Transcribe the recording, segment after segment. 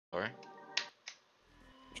Sorry?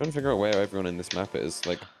 I'm trying to figure out where everyone in this map is.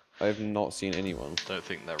 Like, I have not seen anyone. Don't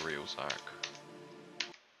think they're real, Zach.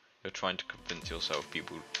 You're trying to convince yourself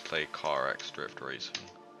people play Car X Drift Racing.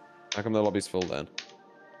 How come the lobby's full then?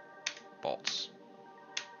 Bots.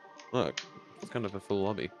 Look, it's kind of a full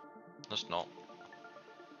lobby. That's not.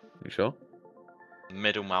 You sure?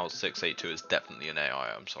 Middle mouse 682 is definitely an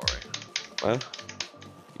AI, I'm sorry. Well,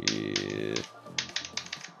 yeah.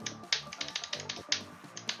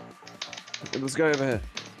 Look at this guy over here.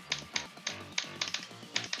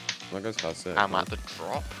 That guy's fast sick. I'm at the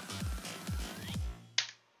drop.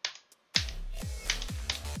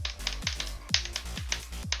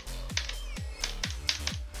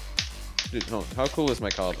 Dude, how cool is my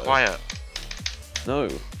car though? Quiet. No.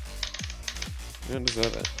 You don't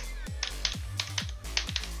deserve it.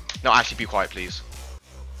 No, actually be quiet, please.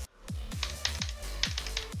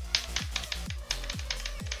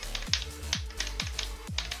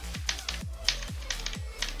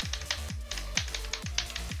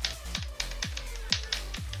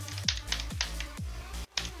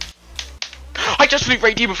 I just flew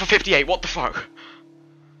Ray Demon for 58, what the fuck?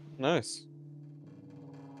 Nice.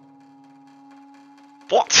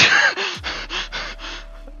 What?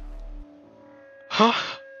 Huh?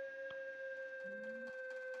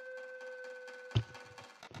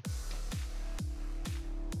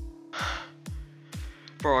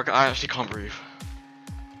 Bro, I actually can't breathe.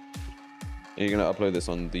 Are you gonna upload this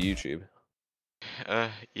on the YouTube?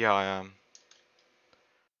 Yeah, I am.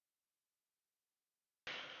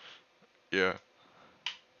 Yeah.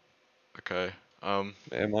 Okay.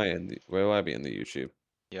 Where will I be in the YouTube?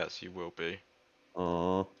 Yes, you will be.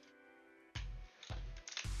 Aww.